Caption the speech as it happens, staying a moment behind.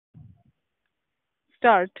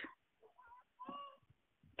start.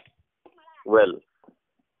 Well,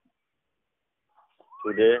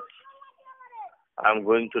 today I'm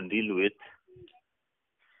going to deal with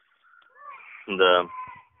the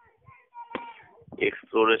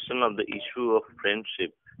exploration of the issue of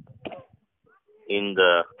friendship in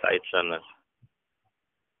the Kite Runner.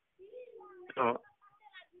 You know,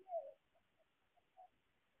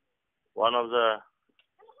 one of the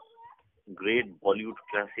great Bollywood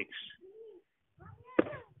classics,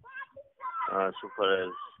 so far as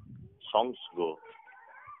songs go,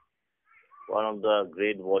 one of the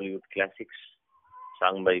great Bollywood classics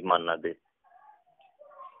sung by Manna De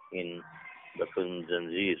in the film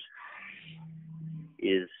Zanjeer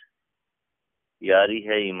is Yari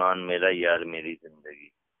Hai Iman Mera Yaar Meri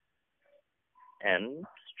Zindagi. And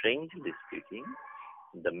strangely speaking,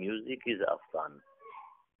 the music is Afghan.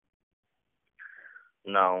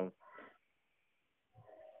 Now,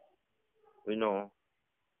 we know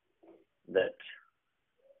that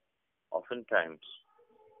oftentimes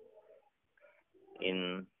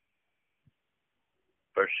in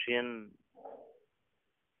Persian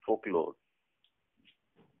folklore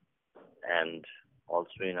and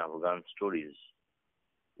also in Afghan stories,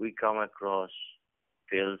 we come across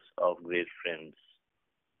tales of great friends.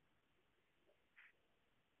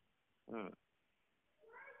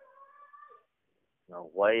 Now,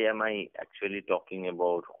 why am I actually talking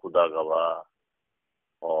about Khuda Gawah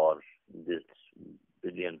or this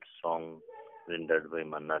brilliant song rendered by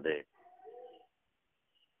Manna De?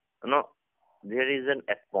 No, there is an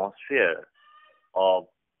atmosphere of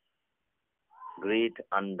great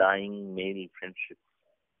undying male friendship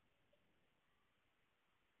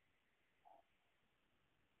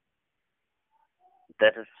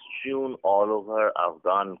that is strewn all over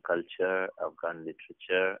Afghan culture, Afghan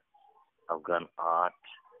literature, Afghan art,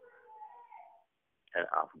 and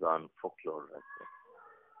Afghan folklore as well.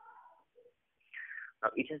 Now,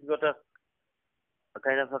 it has got a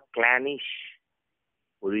kind of a clannish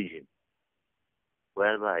origin,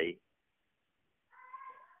 whereby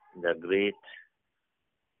the great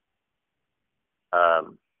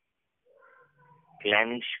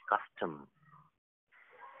clannish custom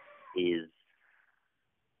is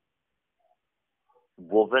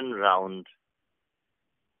woven round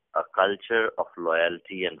a culture of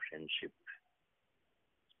loyalty and friendship,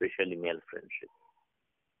 especially male friendship.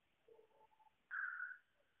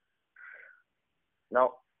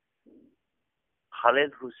 Now,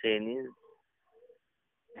 Khaled Hosseini's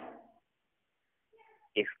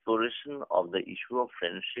exploration of the issue of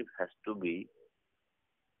friendship has to be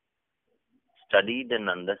studied and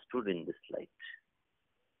understood in this light.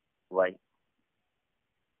 Why?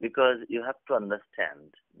 Because you have to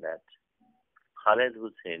understand that Khaled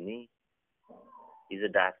Hosseini is a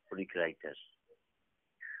diasporic writer.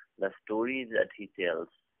 The story that he tells,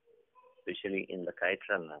 especially in the Kite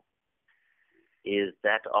Runner, is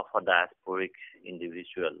that of a diasporic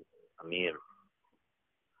individual, Amir,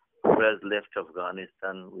 who has left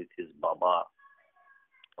Afghanistan with his Baba,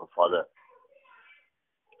 or father,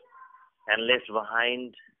 and left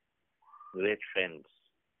behind great friends.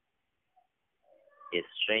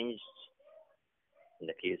 Estranged in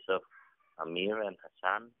the case of Amir and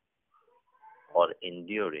Hassan, or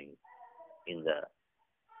enduring in the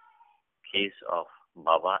case of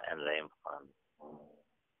Baba and Rahim Khan.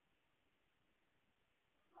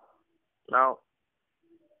 Now,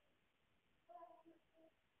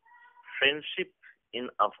 friendship in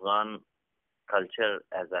Afghan culture,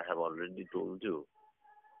 as I have already told you,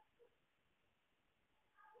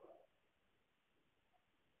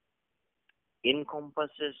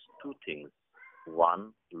 encompasses two things.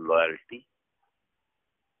 One, loyalty,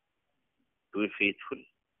 to be faithful,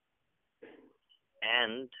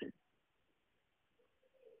 and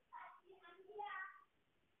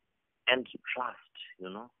trust,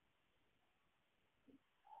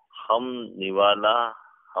 हम निवाला,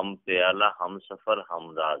 हम प्याला, हम सफर,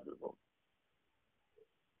 हम राज हो.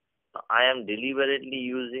 I am deliberately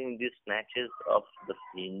using these snatches of the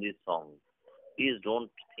Hindi song. Please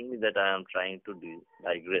don't think that I am trying to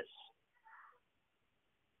digress.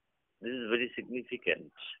 This is very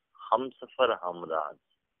significant. Hum safar, hum raaz.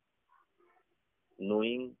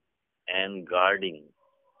 Knowing and guarding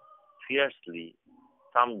fiercely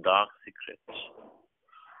some dark secret.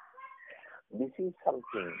 This is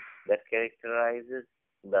something that characterizes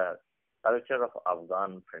the culture of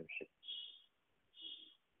Afghan friendship.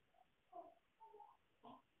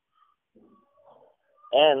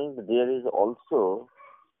 And there is also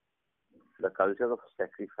the culture of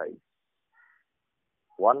sacrifice.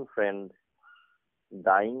 One friend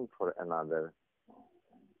dying for another.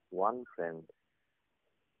 One friend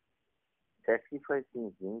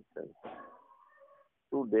sacrificing himself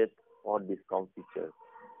to death or discomfiture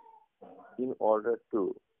in order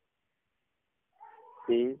to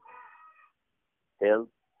save, help,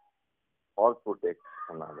 or protect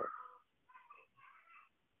another.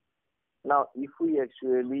 Now, if we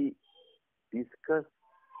actually discuss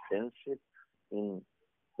friendship in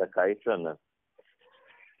the Kite Runner,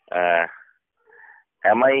 uh,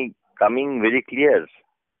 am I coming very clear?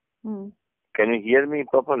 Mm. Can you hear me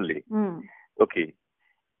properly? Mm. Okay.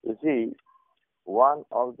 You see, one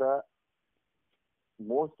of the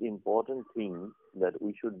most important things that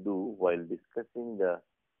we should do while discussing the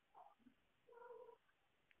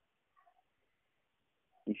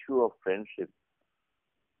issue of friendship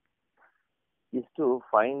is to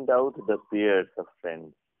find out the pairs of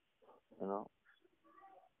friends. You know,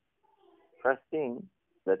 first thing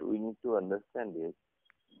that we need to understand is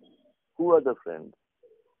who are the friends.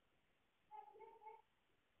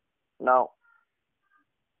 Now,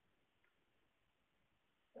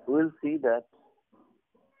 we'll see that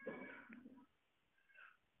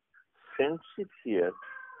friendship here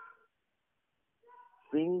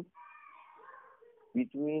springs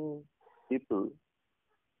between people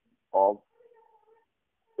of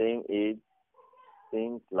same age,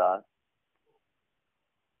 same class,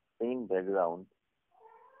 same background,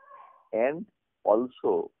 and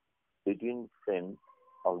also between friends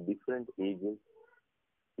of different ages,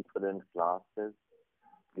 different classes,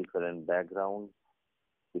 different backgrounds,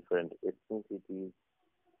 different ethnicities,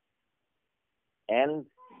 and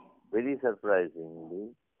very surprisingly,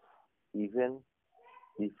 even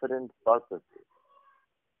different purposes.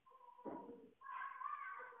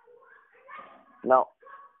 Now,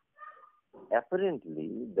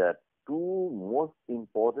 apparently, the two most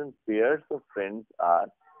important pairs of friends are,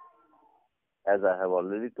 as I have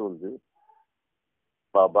already told you,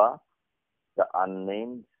 Baba, the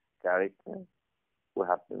unnamed character, who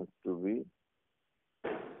happens to be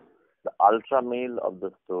the ultra male of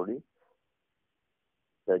the story,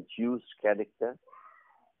 the Jewish character,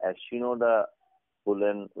 as Shinoda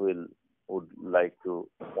Pullen would like to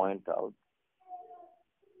point out.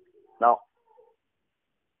 Now,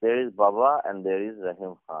 there is Baba and there is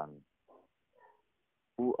Rahim Khan,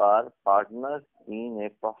 who are partners in a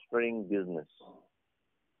prospering business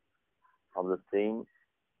of the same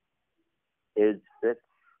age set,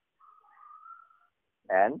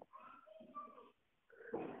 and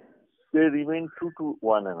they remain true to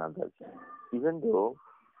one another. Even though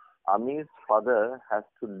Amir's father has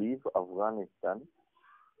to leave Afghanistan,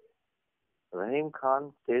 Rahim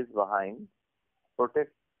Khan stays behind,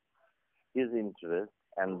 protects his interest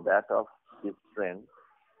and that of his friend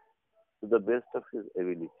to the best of his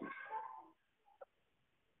ability,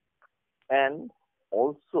 and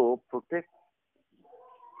also protects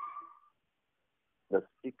the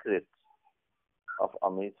secret of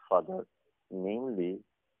Amir's father, namely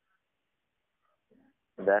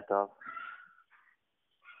that of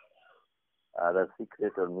the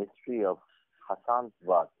secret or mystery of Hassan's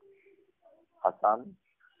birth. Hassan,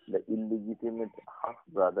 the illegitimate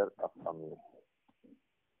half-brother of Amir.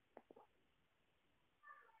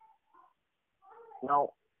 Now,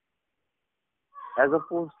 as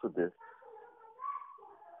opposed to this,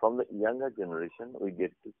 from the younger generation, we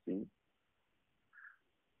get to see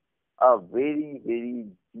a very, very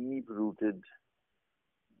deep-rooted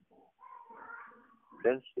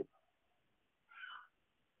friendship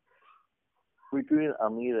between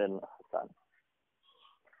Amir and Hassan.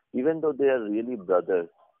 Even though they are really brothers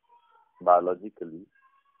biologically,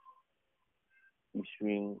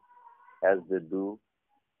 issuing as they do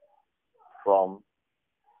from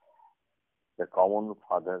the common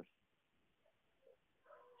father,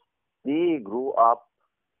 they grow up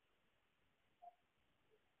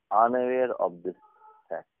unaware of this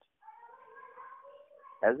fact.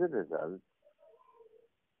 As a result,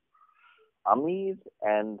 Amir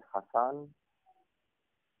and Hassan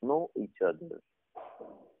know each other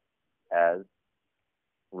as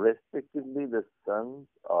respectively the sons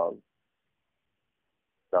of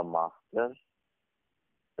the master,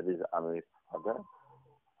 that is Amir's father,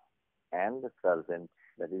 and the servant,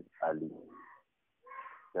 that is Ali,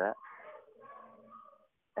 the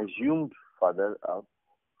assumed father of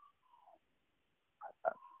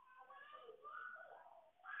Hassan.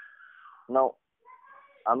 Now,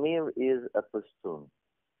 Amir is a Pashtun,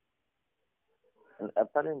 and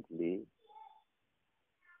apparently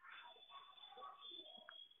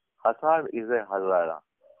Hassan is a Hazara.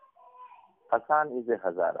 Hassan is a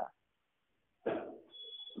Hazara.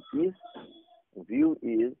 His view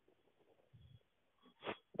is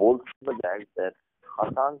also the fact that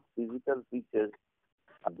Hassan's physical features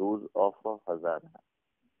are those of a Hazara.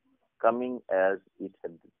 coming as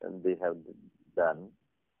they have done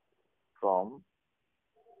from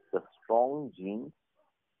the strong genes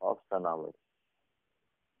of Sanawar.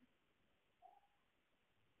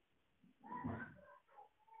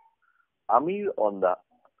 Amir, on the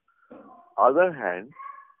other hand,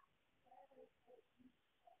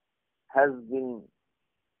 has been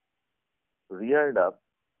reared up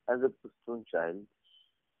as a Pushtun child.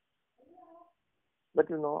 But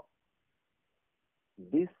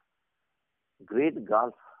this great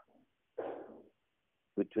gulf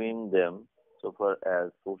between them, so far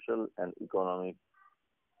as social and economic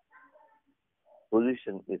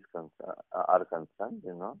position are concerned,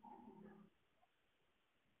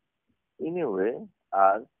 in a way,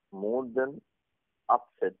 are more than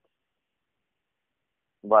upset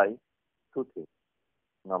by two things.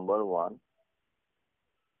 Number one,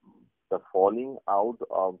 the falling out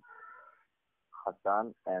of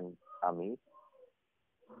Hassan and Amir,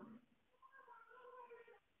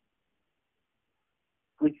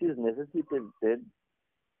 which is necessitated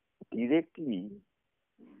directly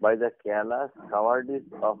by the careless cowardice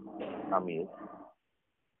of Amir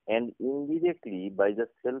and indirectly by the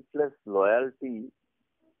selfless loyalty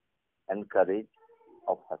and courage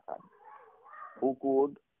of Hassan, who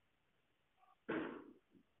could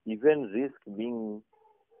even risk being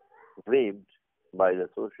raped by the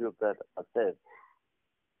sociopath Asif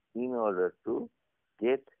in order to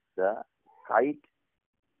get the kite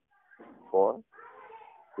for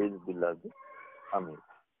his beloved Amir.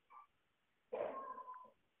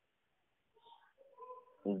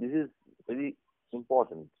 And this is very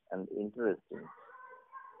important and interesting.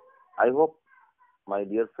 I hope, my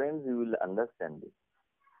dear friends, you will understand this.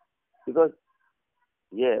 Because,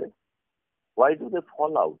 yes, why do they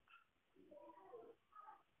fall out?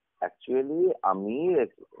 Actually, Amir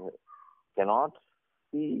cannot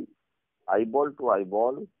see eyeball to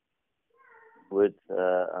eyeball with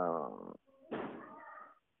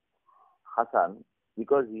Hassan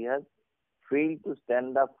because he has failed to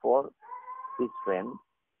stand up for his friend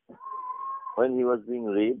when he was being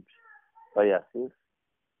raped by Asif,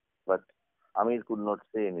 but Amir could not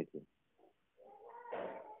say anything.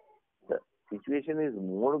 The situation is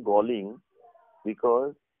more galling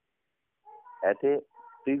because at a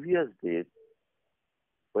previous date,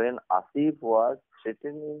 when Asif was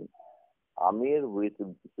threatening Amir with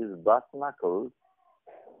his brass knuckles,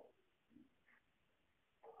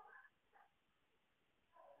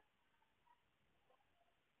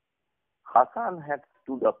 Hassan had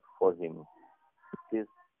stood up for him with his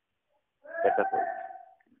catapult.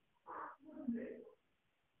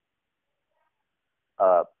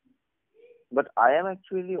 But I am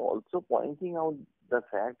actually also pointing out the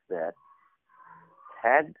fact that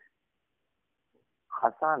had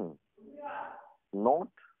Hassan not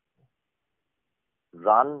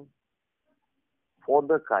run for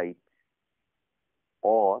the kite,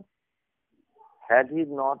 or had he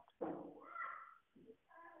not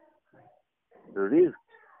risked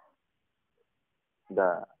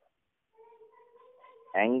the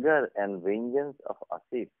anger and vengeance of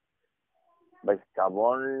Asif by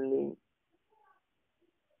stubbornly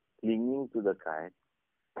clinging to the kite,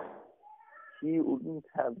 he wouldn't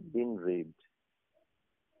have been raped.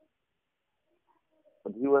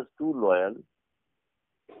 But he was too loyal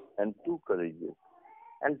and too courageous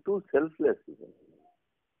and too selfless even.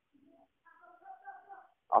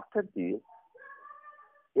 After this,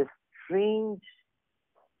 a strange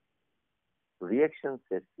reaction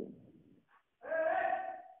sets in.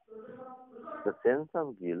 The sense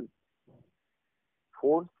of guilt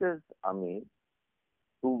forces Amir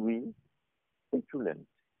to be petulant,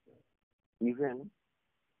 even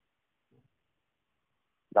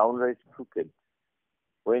downright crooked,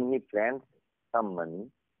 when he plants some money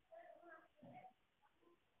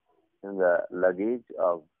in the luggage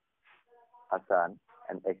of Hassan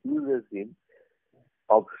and accuses him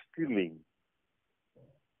of stealing.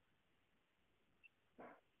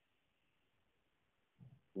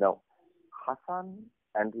 Now, Hassan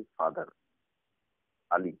and his father,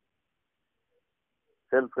 Ali,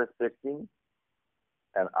 self-respecting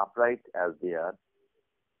and upright as they are,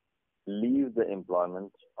 leave the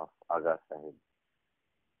employment of Aga Sahib,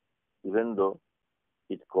 even though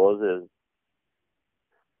it causes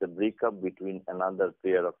the breakup between another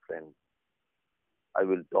pair of friends. I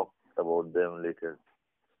will talk about them later.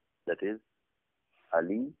 That is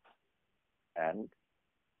Ali and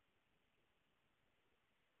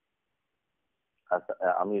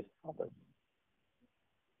Amir's father,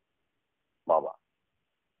 Baba.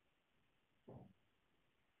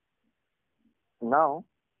 Now,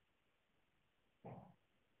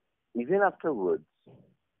 even afterwards,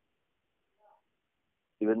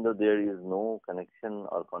 even though there is no connection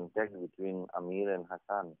or contact between Amir and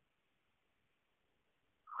Hassan,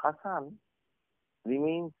 Hassan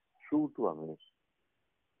remains true to Amir.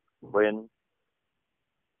 When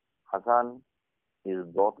Hassan is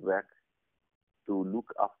brought back to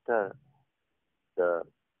look after the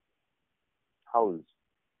house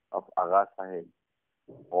of Aga Sahib,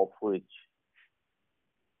 of which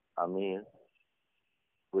Amir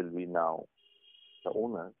will be now the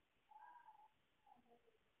owner,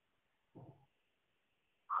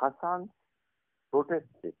 Hassan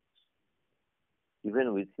protects it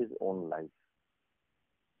even with his own life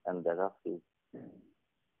and that of his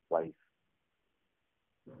wife.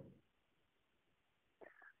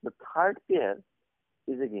 The third pair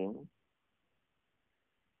is again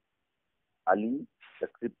Ali, the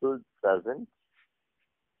crippled servant,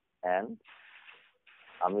 and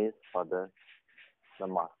Amir's father, the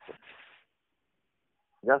master.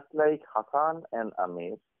 Just like Hassan and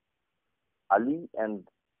Amir, Ali and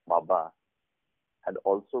Baba had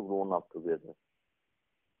also grown up together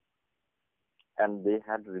and they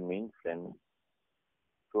had remained friends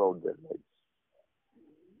throughout their lives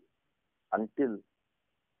until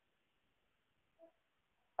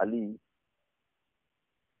Ali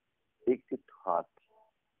takes it to heart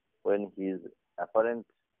when his apparent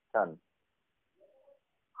son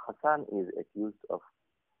Hassan is accused of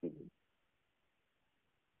stealing.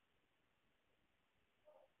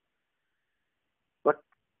 But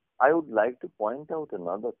I would like to point out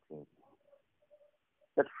another thing,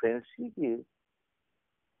 that friendship is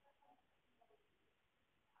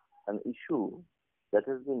an issue that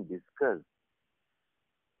has been discussed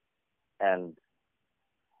and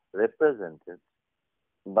represented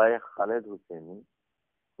by Khaled Hosseini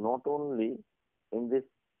not only in this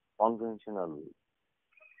conventional way.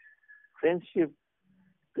 Friendship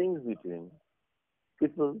springs between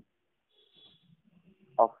people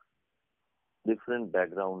of different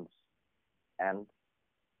backgrounds and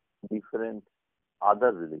different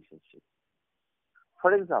other relationships.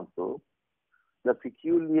 For example, the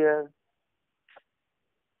peculiar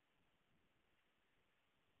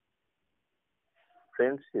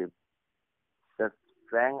friendship that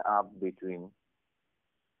sprang up between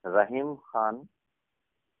Rahim Khan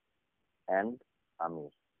and Amir,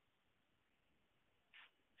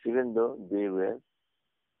 even though they were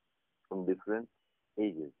from different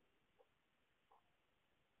ages.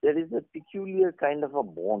 There is a peculiar kind of a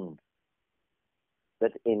bond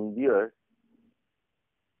that endures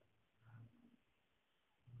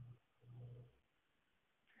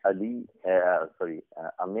Amir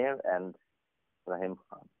and Rahim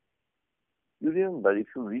Khan. You remember, if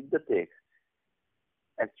you read the text,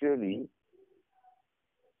 actually,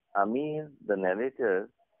 Amir, the narrator,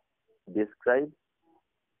 describes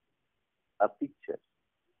a picture,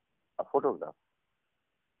 a photograph,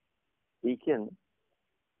 taken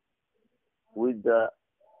with the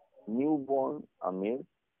newborn Amir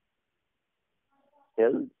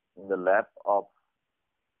held in the lap of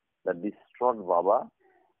the distraught Baba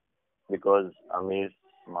because Amir's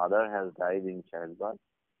mother has died in childbirth.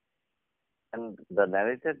 And the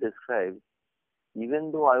narrator describes,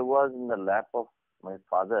 even though I was in the lap of my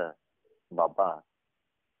father, Baba,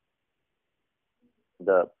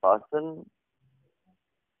 the person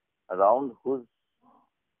around whose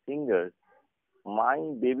fingers my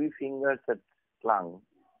baby fingers had clung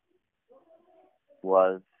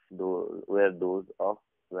were those of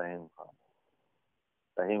Rahim Khan.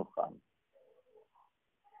 Rahim Khan.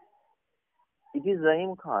 It is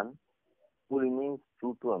Rahim Khan who remains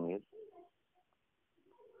true to Amir.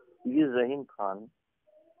 It is Rahim Khan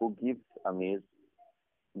who gives Amir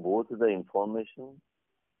both the information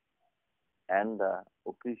and the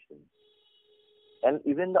occasion and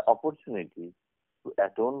even the opportunity to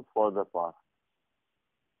atone for the past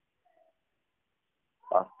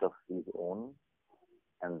of his own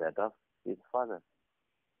and that of his father.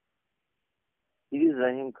 It is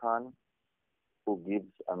Rahim Khan who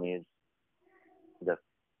gives Amir the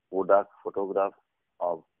Kodak photograph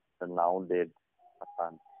of the now dead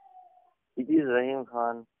Hassan. It is Rahim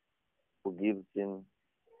Khan who gives him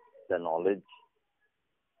the knowledge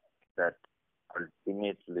that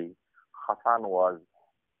ultimately Hassan was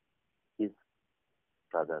his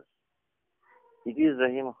brother. It is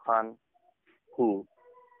Rahim Khan who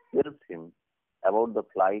tells him about the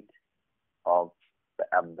plight of the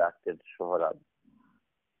abducted Shohrab.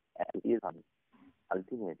 And it is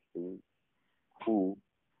ultimately who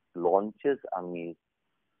launches Amir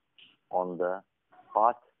on the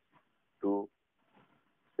path to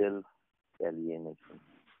self-alienation.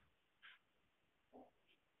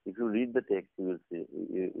 If you read the text, you will see,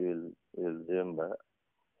 you will remember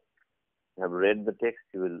have read the text,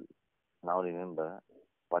 you will now remember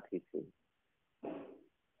what he says.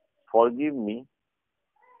 Forgive me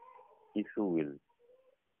if you will.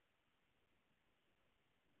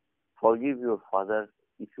 Forgive your father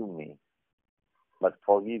if you may, but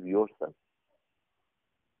forgive yourself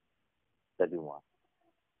that you must.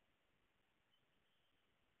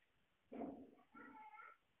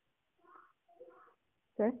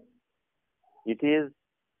 Sir? It is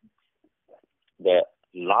the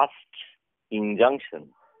last injunction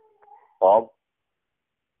of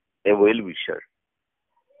a well-wisher,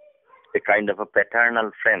 a kind of a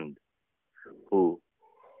paternal friend who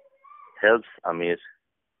helps Amir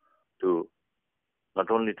to not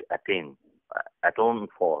only to atone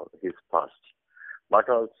for his past, but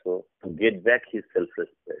also to get back his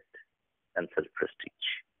self-respect and self-prestige.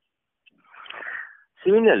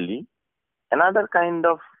 Similarly, another kind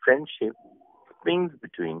of friendship springs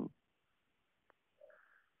between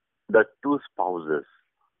the two spouses,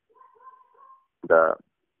 the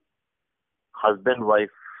husband-wife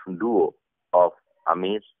duo of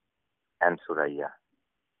Amir and Suraya.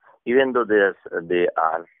 Even though they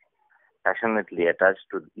are passionately attached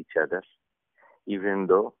to each other, even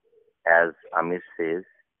though, as Amir says,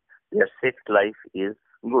 their sex life is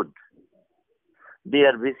good. They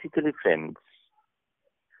are basically friends,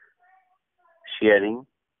 sharing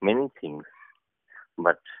many things,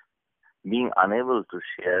 but being unable to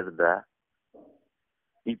share the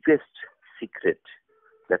deepest secret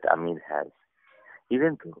that Amir has.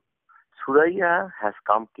 Even though Suraya has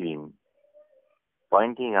come clean,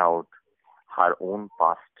 pointing out her own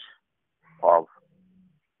past of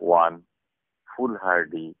one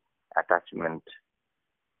foolhardy attachment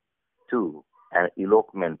to an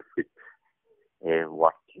elopement with a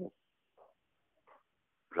worthless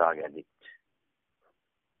drug addict,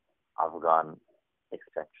 Afghan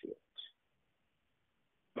expatriate.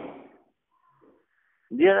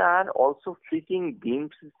 There are also fleeting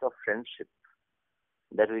glimpses of friendship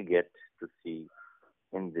that we get to see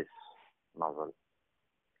in this novel.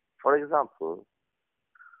 For example,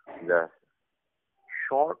 the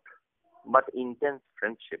short but intense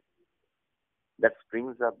friendship that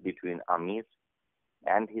springs up between Amir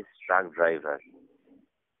and his truck driver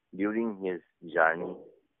during his journey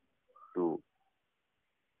to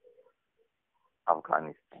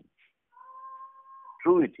Afghanistan.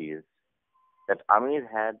 True it is that Amir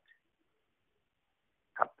had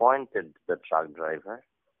appointed the truck driver,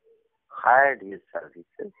 hired his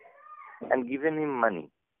services, and given him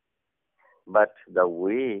money. But the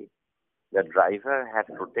way the driver had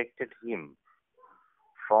protected him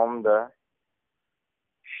from the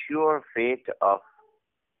sure fate of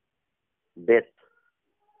death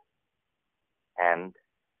and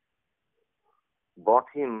brought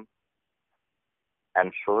him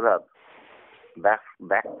and Shorab back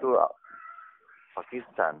to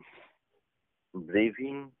Pakistan,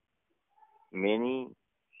 braving many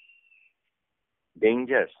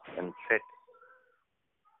dangers and threats.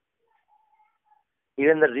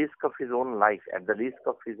 Even the risk of his own life, at the risk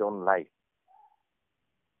of his own life,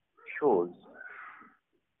 shows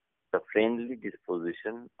the friendly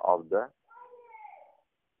disposition of the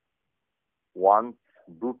once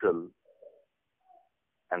brutal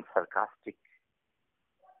and sarcastic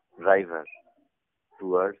driver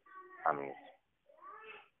towards Amir.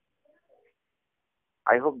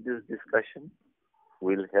 I hope this discussion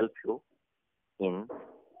will help you in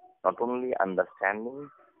not only understanding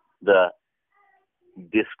the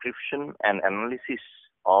description and analysis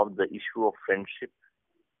of the issue of friendship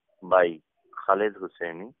by Khaled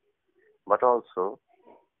Hosseini, but also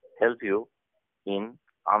help you in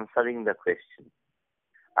answering the question.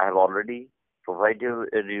 I have already provided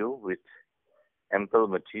you with ample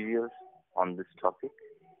materials on this topic,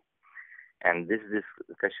 and this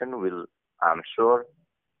discussion will, I'm sure,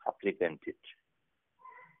 supplement it.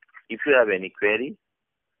 If you have any query,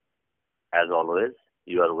 as always,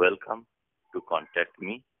 you are welcome to contact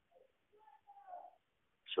me.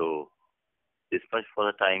 So, this much for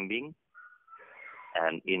the time being,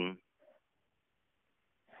 and in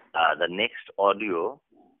the next audio,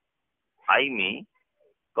 I may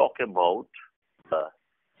talk about the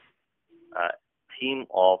theme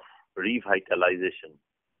of revitalization.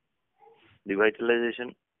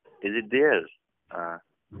 Revitalization, is it there?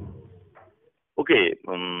 Okay.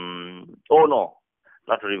 Oh no,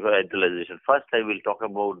 not revitalization. First, I will talk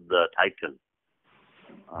about the title,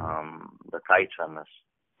 the Kite runners,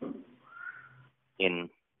 in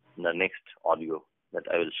the next audio that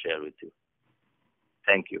I will share with you.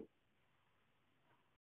 Thank you.